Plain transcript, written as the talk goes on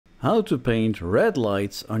How to paint red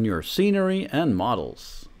lights on your scenery and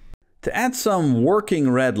models. To add some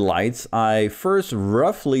working red lights, I first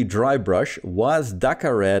roughly dry brush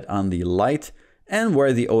Wazdakka Red on the light and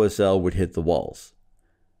where the OSL would hit the walls.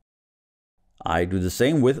 I do the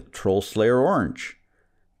same with Trollslayer Orange,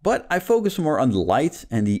 but I focus more on the light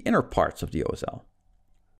and the inner parts of the OSL.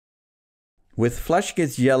 With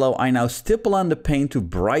Gitz Yellow, I now stipple on the paint to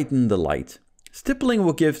brighten the light. Stippling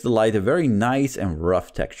will give the light a very nice and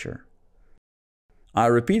rough texture. I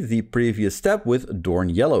repeat the previous step with Dorn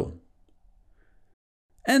Yellow.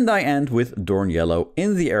 And I end with Dorn Yellow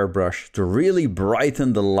in the airbrush to really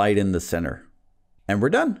brighten the light in the center. And we're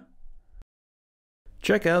done.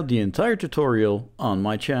 Check out the entire tutorial on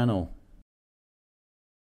my channel.